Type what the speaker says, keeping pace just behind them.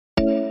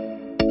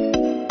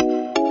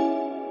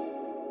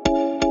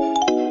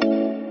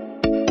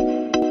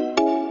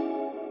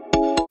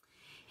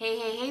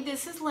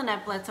this is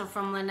Lynette Bledsoe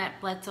from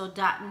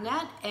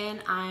LynetteBledsoe.net,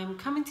 and I'm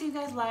coming to you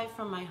guys live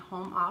from my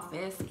home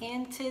office.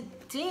 And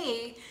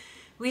today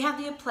we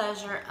have the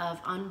pleasure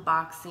of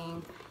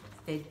unboxing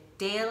the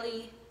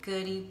Daily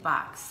Goodie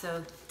box.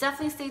 So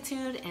definitely stay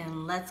tuned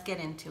and let's get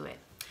into it.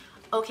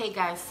 Okay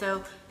guys,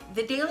 so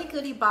the Daily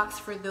Goodie box,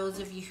 for those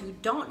of you who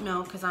don't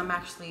know, because I'm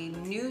actually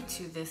new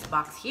to this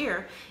box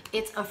here,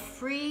 it's a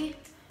free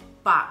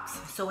box.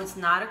 So it's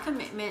not a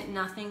commitment,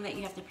 nothing that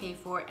you have to pay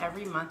for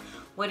every month.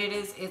 What it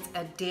is, it's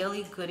a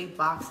daily goodie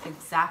box,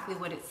 exactly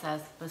what it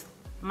says,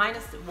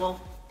 minus, well,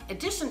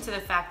 addition to the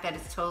fact that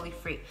it's totally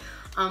free.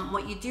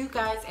 What you do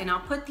guys, and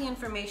I'll put the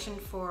information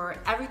for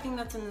everything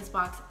that's in this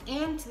box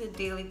and to the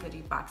daily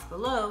goodie box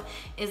below,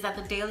 is that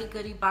the daily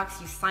goodie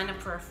box, you sign up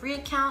for a free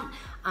account,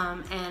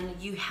 and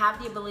you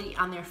have the ability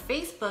on their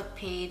Facebook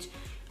page,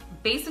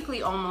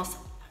 basically almost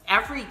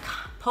every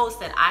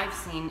post that I've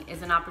seen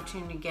is an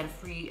opportunity to get a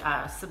free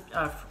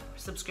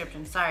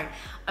subscription,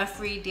 a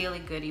free daily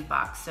goodie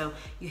box. So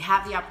you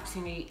have the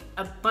opportunity,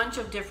 a bunch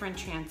of different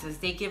chances.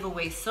 They give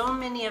away so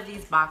many of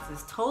these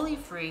boxes totally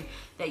free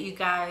that you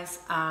guys,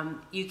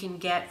 you can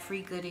get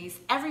free goodies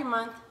every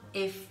month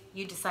if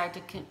you decide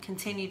to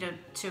continue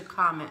to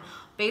comment.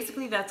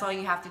 Basically, that's all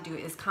you have to do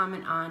is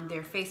comment on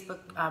their Facebook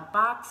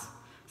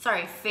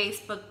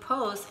Facebook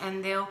post,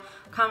 and they'll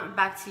comment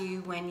back to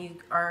you when you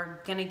are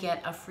gonna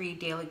get a free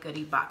daily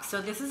goodie box.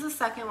 So this is the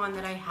second one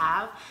that I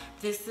have.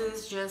 This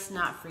is just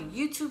not for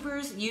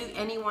YouTubers.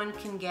 Anyone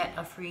can get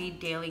a free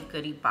daily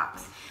goodie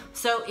box.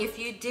 So if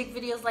you dig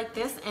videos like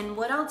this, and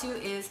what I'll do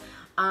is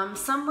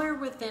somewhere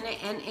within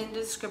it and in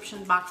the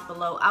description box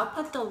below, I'll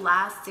put the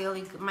last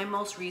my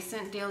most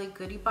recent daily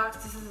goodie box.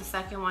 This is the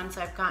second one, so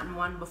I've gotten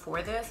one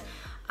before this.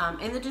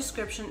 In the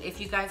description,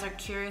 if you guys are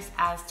curious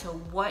as to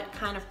what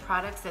kind of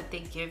products that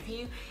they give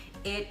you,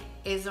 it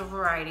is a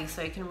variety.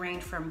 So it can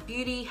range from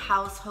beauty,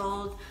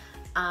 household.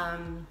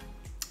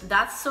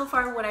 That's so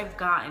far what I've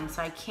gotten.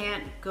 So I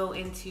can't go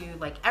into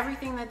like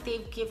everything that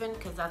they've given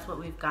because that's what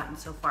we've gotten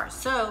so far.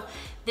 So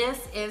this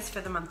is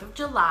for the month of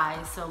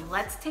July. So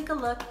let's take a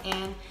look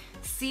and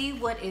see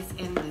what is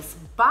in this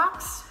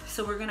box.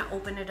 So we're gonna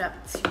open it up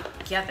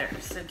together.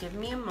 So give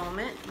me a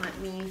moment. Let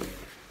me...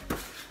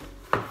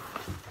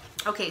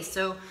 Okay,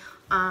 so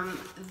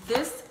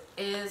this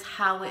is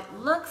how it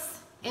looks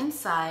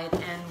inside,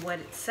 and what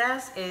it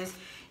says is,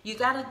 you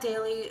got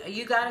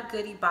a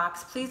goodie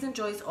box. Please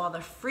enjoy all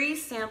the free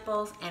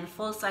samples and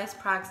full-size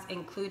products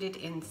included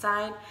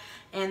inside.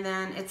 And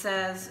then it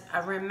says,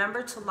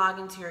 remember to log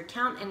into your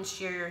account and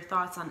share your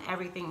thoughts on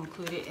everything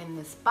included in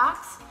this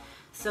box.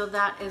 So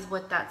that is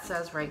what that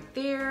says right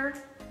there.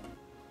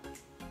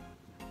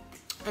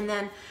 And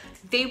then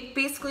they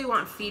basically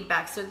want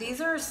feedback. So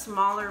these are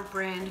smaller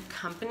brand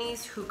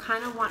companies who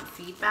kind of want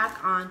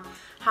feedback on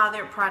how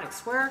their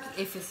products work,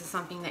 if this is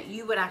something that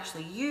you would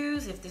actually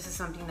use, if this is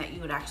something that you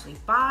would actually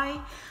buy.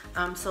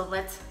 So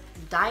let's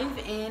dive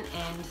in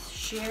and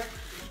share.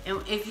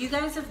 And if you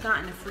guys have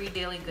gotten a free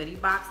daily goodie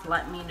box,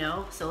 let me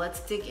know. So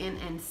let's dig in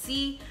and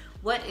see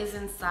what is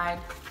inside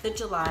the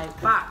July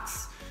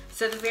box.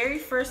 So the very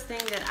first thing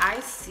that I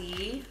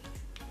see,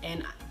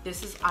 and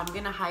this is, I'm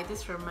gonna hide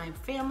this from my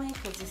family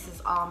because this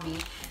is all me.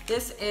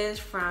 This is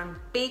from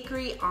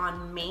Bakery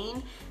on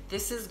Main.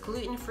 This is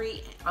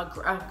gluten-free,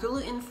 a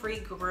gluten-free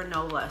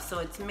granola. So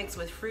it's mixed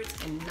with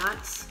fruits and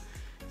nuts.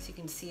 So you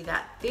can see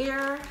that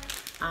there.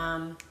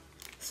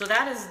 So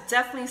that is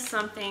definitely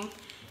something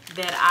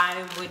that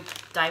I would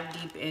dive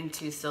deep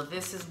into. So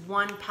this is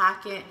one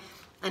packet,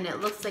 and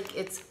it looks like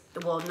it's,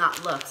 well,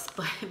 not looks,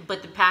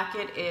 but the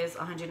packet is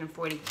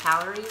 140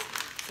 calories.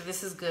 So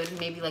this is good,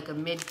 maybe like a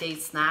midday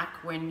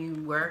snack when you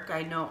work.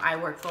 I know I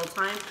work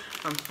full-time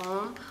from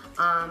home.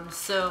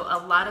 So a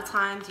lot of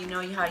times, you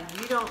know how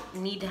you don't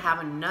need to have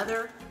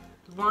another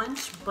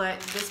lunch, but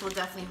this will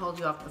definitely hold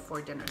you up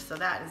before dinner. So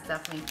that is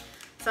definitely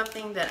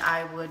something that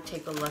I would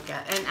take a look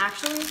at. And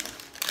actually,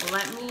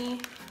 let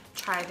me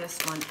try this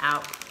one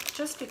out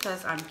just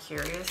because I'm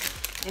curious.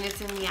 And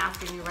it's in the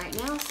afternoon right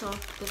now, so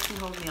this can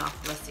hold me off.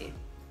 Let's see.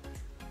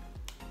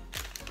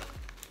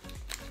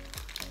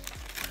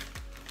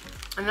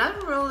 And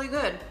that's really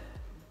good.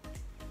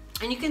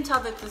 And you can tell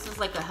that this is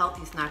like a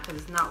healthy snack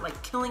because it's not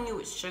like killing you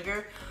with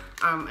sugar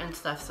and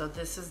stuff. So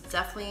this is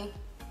definitely,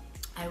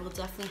 I will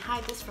definitely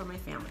hide this from my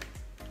family.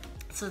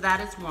 So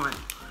that is one.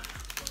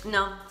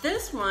 Now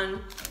this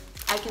one,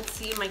 I can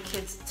see my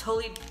kids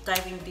totally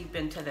diving deep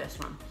into this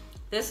one.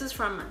 This is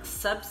from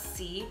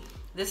Spudsy.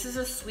 This is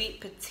a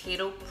sweet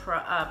potato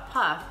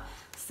puff,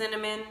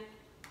 cinnamon,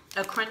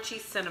 a crunchy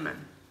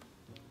cinnamon.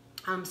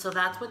 So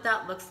that's what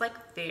that looks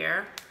like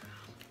there.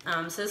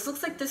 So this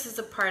looks like this is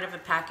a part of a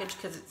package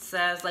because it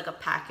says like a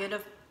packet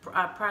of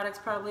products,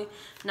 probably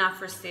not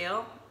for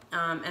sale.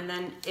 And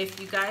then if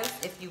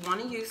you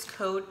want to use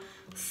code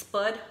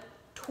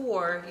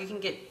SPUDTOUR, you can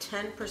get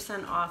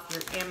 10% off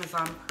your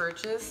Amazon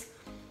purchase.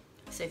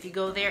 So if you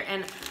go there,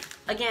 and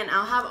again,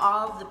 I'll have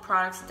all of the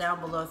products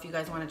down below if you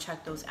guys want to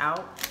check those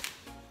out.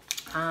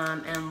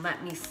 And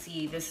let me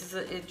see, this is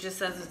it just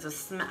says it's a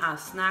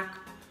snack,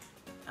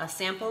 a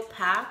sample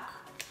pack.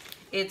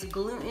 It's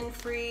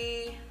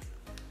gluten-free,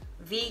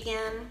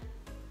 vegan,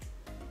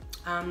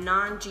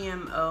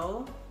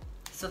 non-GMO,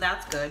 so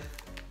that's good.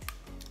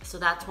 So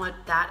that's what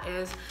that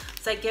is.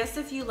 So I guess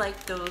if you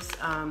like those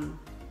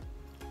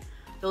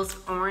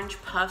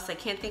orange puffs, I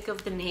can't think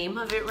of the name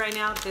of it right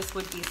now, this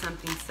would be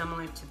something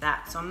similar to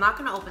that. So I'm not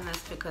gonna open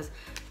this because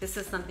this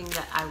is something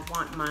that I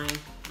want my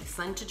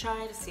son to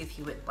try to see if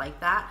he would like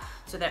that,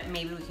 so that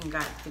maybe we can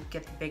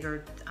get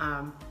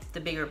the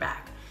bigger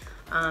bag.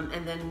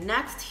 And then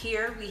next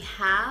here we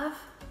have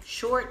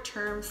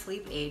short-term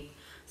sleep aid.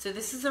 So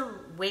this is a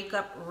wake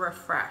up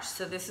refresh.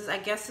 So this is, I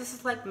guess this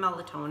is like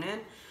melatonin.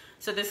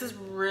 So this is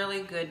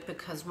really good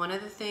because one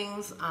of the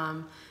things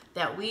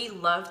that we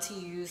love to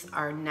use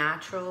are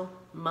natural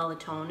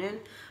melatonin.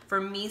 For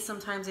me,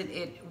 sometimes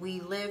we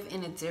live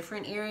in a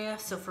different area,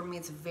 so for me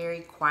it's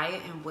very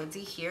quiet and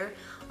woodsy here.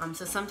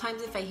 So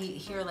sometimes if I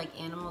hear like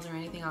animals or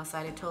anything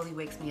outside, it totally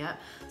wakes me up.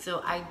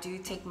 So I do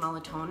take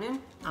melatonin.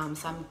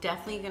 So I'm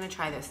definitely gonna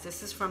try this.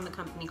 This is from the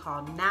company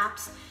called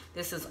Napz.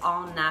 This is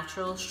all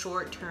natural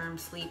short-term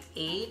sleep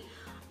aid.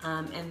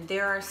 And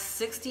there are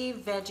 60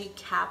 veggie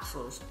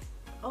capsules.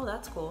 Oh,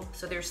 that's cool.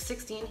 So there's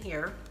 60 in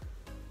here.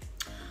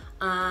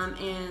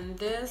 And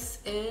this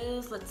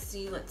is, let's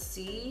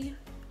see.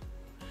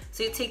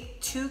 So you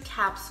take 2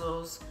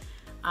 capsules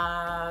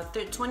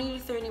 20 to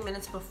 30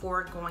 minutes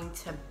before going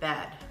to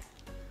bed.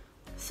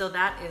 So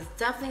that is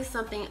definitely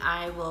something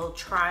I will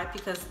try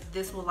because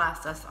this will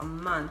last us a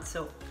month.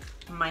 So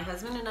my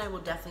husband and I will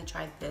definitely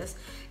try this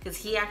because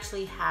he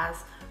actually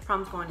has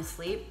problems going to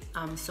sleep.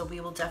 So we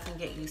will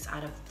definitely get use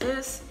out of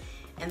this.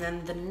 And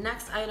then the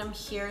next item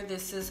here,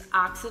 this is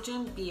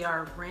Oxygen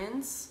BR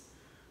Rinse.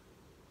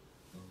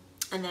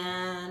 And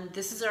then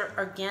this is our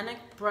organic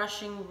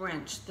brushing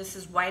rinse. This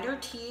is whiter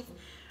teeth,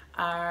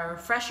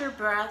 fresher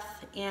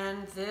breath,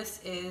 and this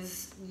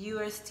is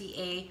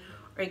USDA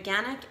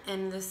organic,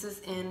 and this is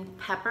in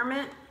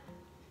peppermint.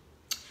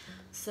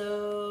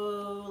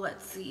 So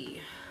let's see.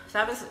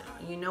 So obviously,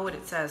 you know what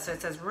it says. So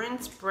it says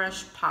rinse,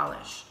 brush,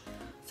 polish.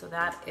 So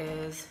that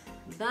is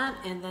that,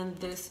 and then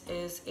this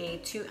is a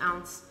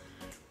 2-ounce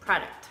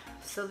product.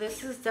 So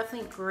this is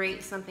definitely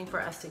great, something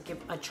for us to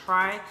give a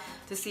try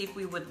to see if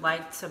we would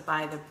like to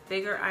buy the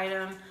bigger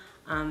item.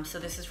 So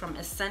this is from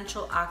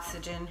Essential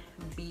Oxygen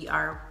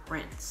BR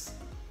Rinse.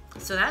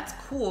 So that's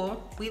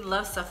cool. We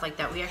love stuff like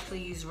that. We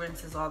actually use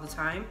rinses all the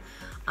time.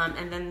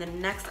 And then the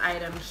next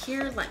item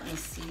here, let me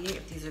see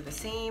if these are the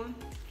same.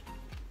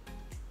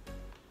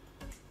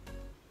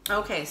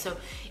 Okay, so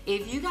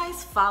if you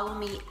guys follow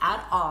me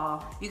at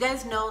all, you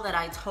guys know that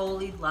I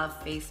totally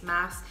love face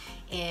masks,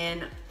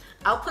 and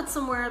I'll put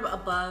somewhere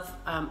above,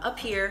 up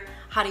here,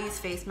 how to use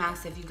face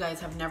masks. If you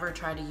guys have never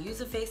tried to use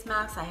a face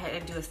mask, I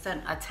had to do a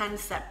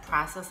 10-step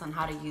process on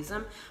how to use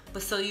them.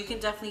 But so you can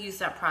definitely use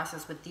that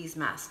process with these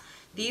masks.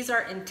 These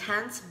are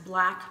intense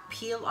black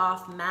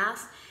peel-off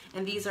masks,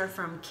 and these are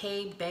from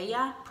K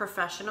Baya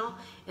Professional,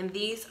 and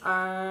these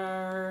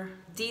are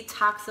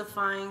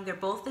detoxifying. They're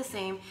both the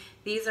same.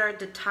 These are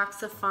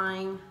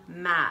detoxifying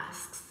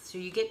masks. So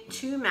you get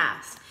 2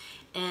 masks,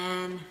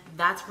 and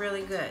that's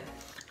really good.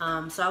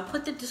 So I'll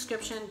put the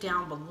description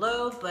down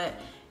below, but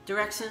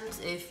directions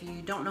if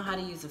you don't know how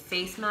to use a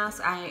face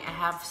mask. I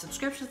have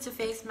subscriptions to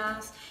face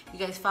masks. You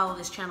guys follow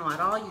this channel at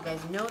all, you guys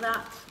know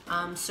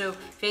that. So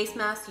face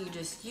masks you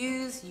just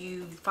use,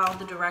 you follow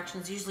the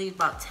directions, usually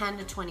about 10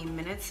 to 20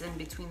 minutes in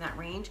between that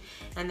range,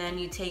 and then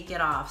you take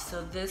it off.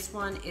 So this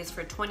one is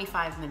for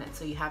 25 minutes,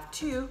 so you have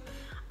 2.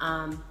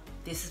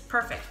 This is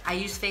perfect. I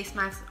use face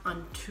masks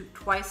on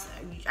twice.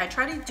 I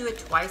try to do it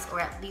twice or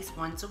at least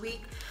once a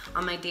week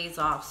on my days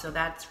off, so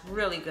that's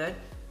really good.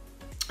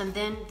 And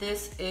then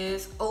this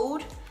is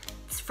Ode.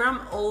 It's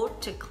from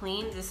Ode to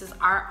Clean. This is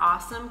our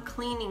awesome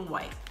cleaning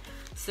wipe.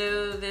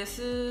 So this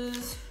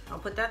is, I'll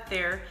put that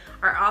there.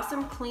 Our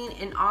awesome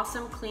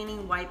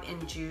cleaning wipe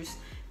and juice,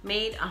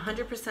 made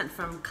 100%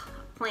 from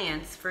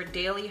plants for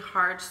daily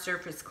hard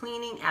surface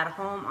cleaning at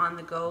home, on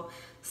the go,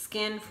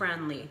 skin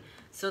friendly.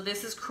 So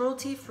this is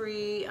cruelty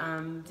free.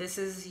 This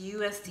is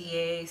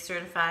USDA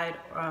certified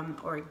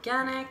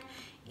organic,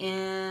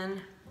 and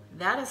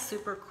that is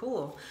super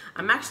cool.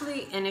 I'm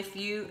actually, and if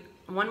you,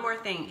 one more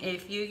thing,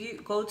 if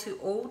you go to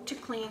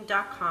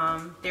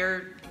odetoclean.com,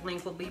 their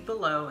link will be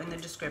below in the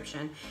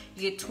description.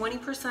 You get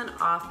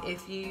 20% off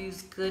if you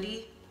use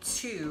Goodie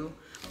 2.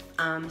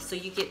 So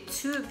you get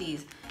 2 of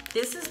these.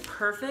 This is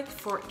perfect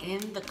for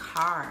in the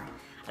car.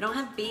 I don't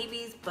have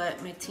babies,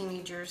 but my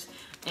teenagers,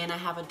 and I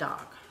have a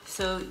dog.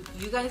 So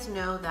you guys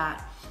know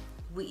that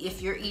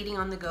if you're eating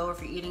on the go, or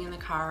if you're eating in the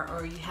car,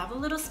 or you have a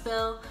little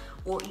spill,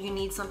 or you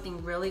need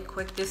something really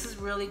quick, this is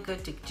really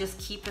good to just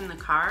keep in the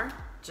car,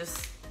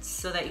 just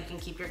so that you can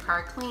keep your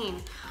car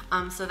clean.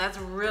 So that's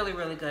really,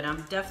 really good.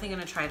 I'm definitely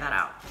gonna try that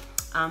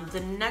out.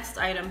 The next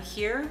item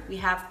here, we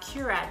have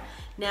CURAD.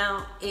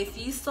 Now, if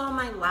you saw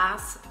my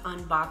last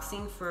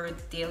unboxing for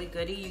Daily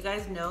Goodie, you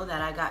guys know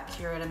that I got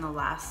CURAD in the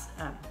last,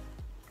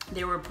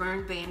 they were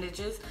burned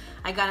bandages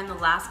I got in the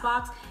last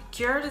box.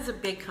 CURAD is a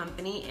big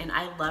company and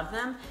I love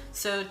them.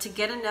 So to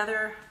get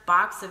another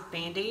box of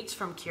Band-Aids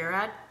from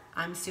CURAD,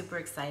 I'm super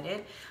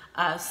excited.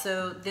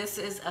 So this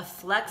is a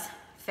Flex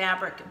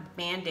Fabric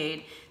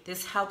Band-Aid.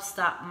 This helps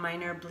stop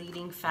minor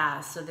bleeding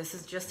fast. So this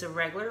is just a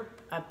regular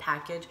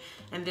package,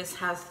 and this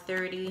has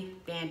 30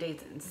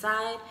 Band-Aids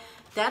inside.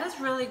 That is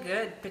really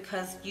good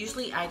because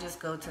usually I just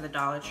go to the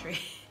Dollar Tree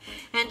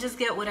and just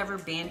get whatever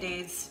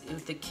Band-Aids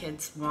if the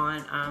kids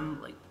want,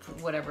 like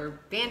whatever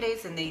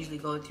Band-Aids, and they usually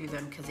go through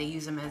them because they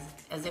use them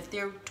as if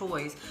they're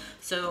toys.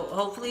 So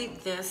hopefully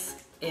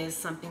this is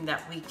something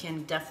that we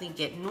can definitely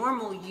get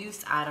normal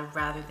use out of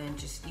rather than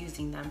just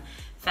using them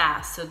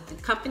fast. So the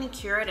company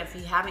CURAD, if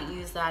you haven't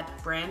used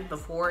that brand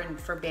before and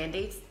for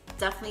Band-Aids,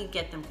 definitely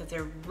get them because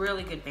they're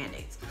really good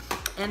Band-Aids.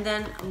 And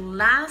then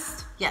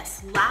last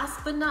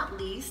but not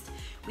least,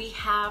 we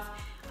have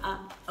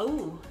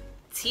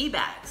tea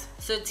bags.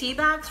 So tea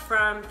bags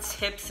from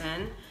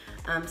Tipson.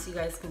 So you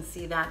guys can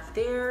see that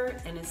there,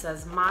 and it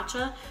says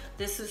matcha.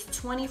 This is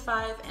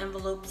 25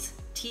 envelopes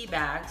tea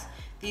bags.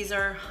 These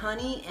are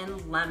honey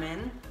and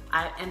lemon,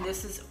 and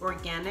this is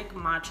organic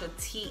matcha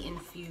tea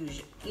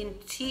infusion.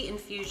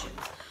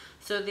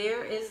 So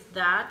there is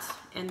that,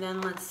 and then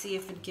let's see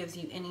if it gives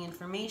you any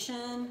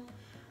information.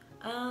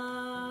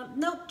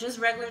 Nope, just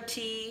regular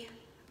tea.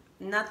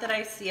 Not that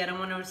I see. I don't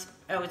want to.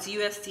 Oh, it's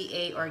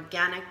USDA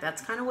organic.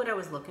 That's kind of what I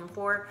was looking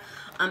for.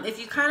 If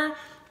you kind of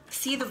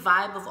see the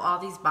vibe of all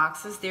these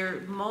boxes,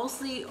 they're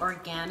mostly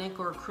organic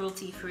or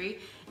cruelty-free,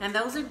 and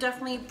those are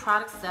definitely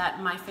products that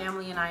my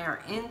family and I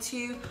are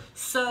into.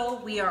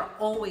 So we are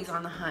always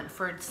on the hunt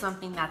for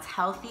something that's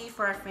healthy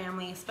for our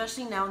family,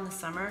 especially now in the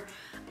summer.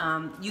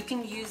 You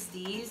can use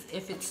these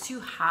if it's too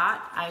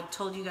hot. I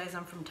told you guys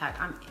I'm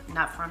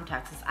not from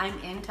Texas. I'm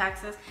in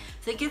Texas,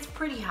 so it gets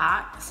pretty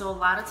hot. So a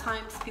lot of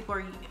times people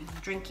are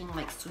drinking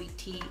like sweet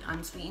tea,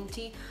 unsweetened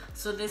tea.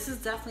 So this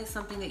is definitely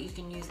something that you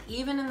can use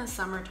even in the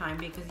summertime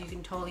because you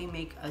can totally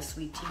make a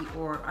sweet tea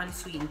or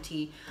unsweetened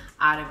tea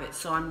out of it.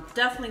 So I'm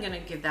definitely gonna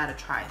give that a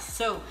try.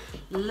 So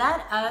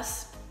let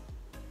us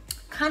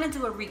kind of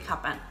do a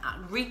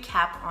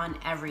recap on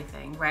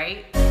everything,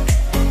 right?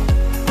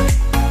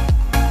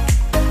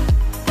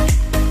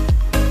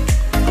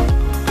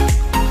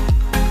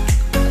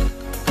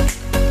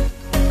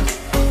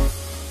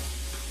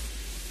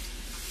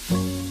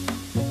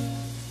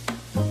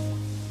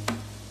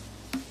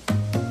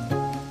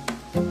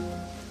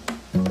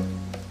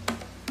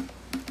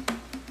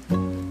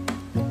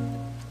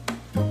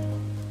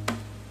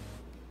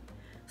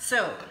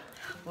 So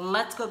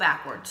let's go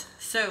backwards.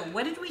 So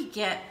what did we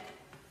get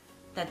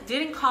that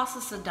didn't cost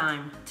us a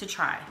dime to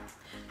try?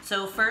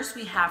 So first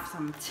we have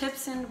some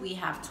Tipson. We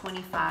have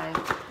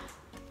 25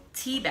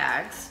 tea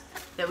bags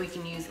that we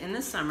can use in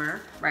the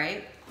summer,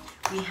 right?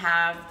 We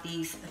have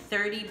these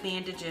 30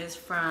 bandages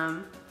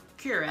from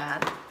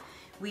CURAD.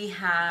 We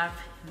have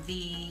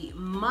the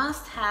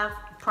must-have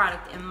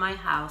product in my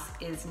house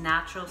is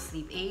natural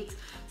sleep aids.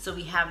 So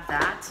we have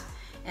that.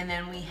 And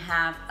then we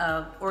have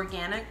a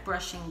organic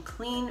brushing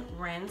clean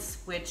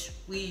rinse, which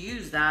we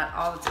use that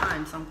all the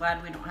time. So I'm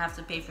glad we don't have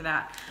to pay for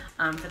that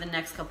for the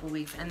next couple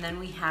weeks. And then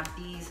we have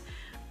these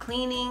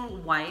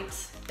cleaning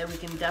wipes that we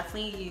can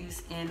definitely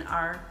use in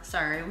our,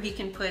 we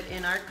can put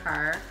in our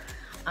car.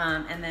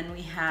 And then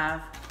we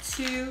have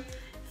 2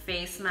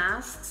 face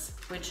masks,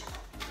 which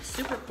is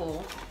super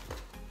cool.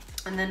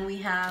 And then we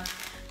have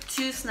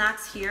 2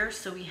 snacks here.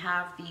 So we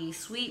have the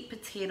sweet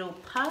potato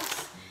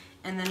puffs,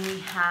 and then we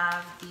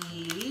have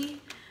the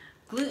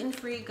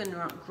gluten-free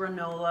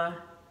granola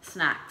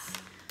snacks.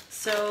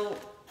 So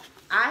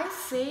I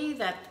say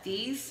that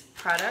these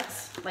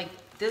products, like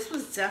this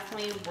was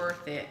definitely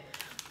worth it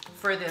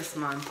for this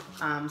month.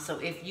 So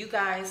if you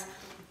guys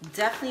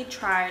definitely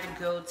try to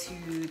go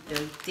to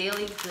the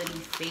Daily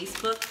Goodie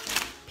Facebook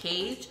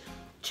page,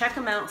 check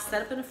them out,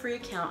 set up in a free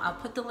account. I'll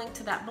put the link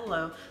to that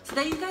below so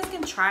that you guys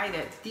can try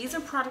it. These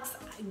are products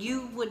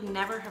you would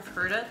never have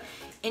heard of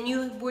and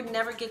you would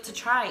never get to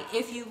try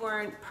if you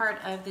weren't part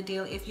of the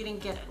daily, if you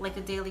didn't get like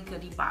a Daily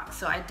Goodie box.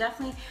 So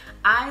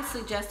I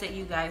suggest that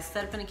you guys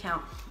set up an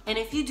account. And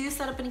if you do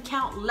set up an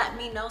account, let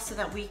me know so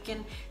that we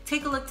can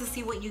take a look to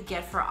see what you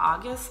get for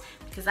August.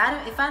 Because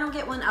if I don't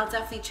get one, I'll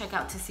definitely check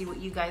out to see what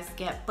you guys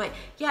get. But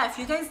yeah, if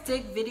you guys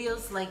dig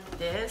videos like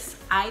this,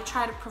 I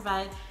try to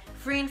provide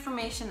free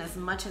information as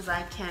much as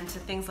I can to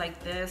things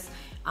like this.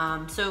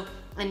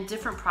 And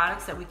different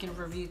products that we can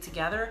review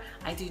together.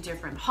 I do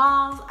different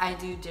hauls, I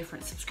do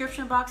different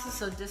subscription boxes,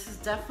 so this is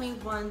definitely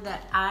one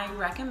that I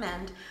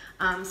recommend.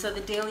 So the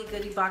Daily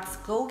Goodie box,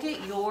 go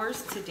get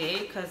yours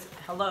today because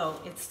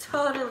hello, it's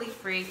totally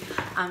free.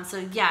 So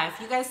yeah, if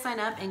you guys sign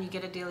up and you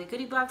get a Daily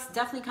Goodie box,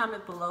 definitely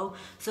comment below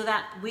so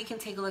that we can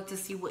take a look to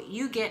see what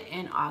you get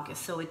in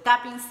August. So with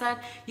that being said,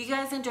 you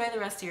guys enjoy the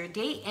rest of your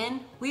day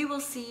and we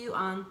will see you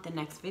on the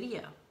next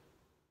video.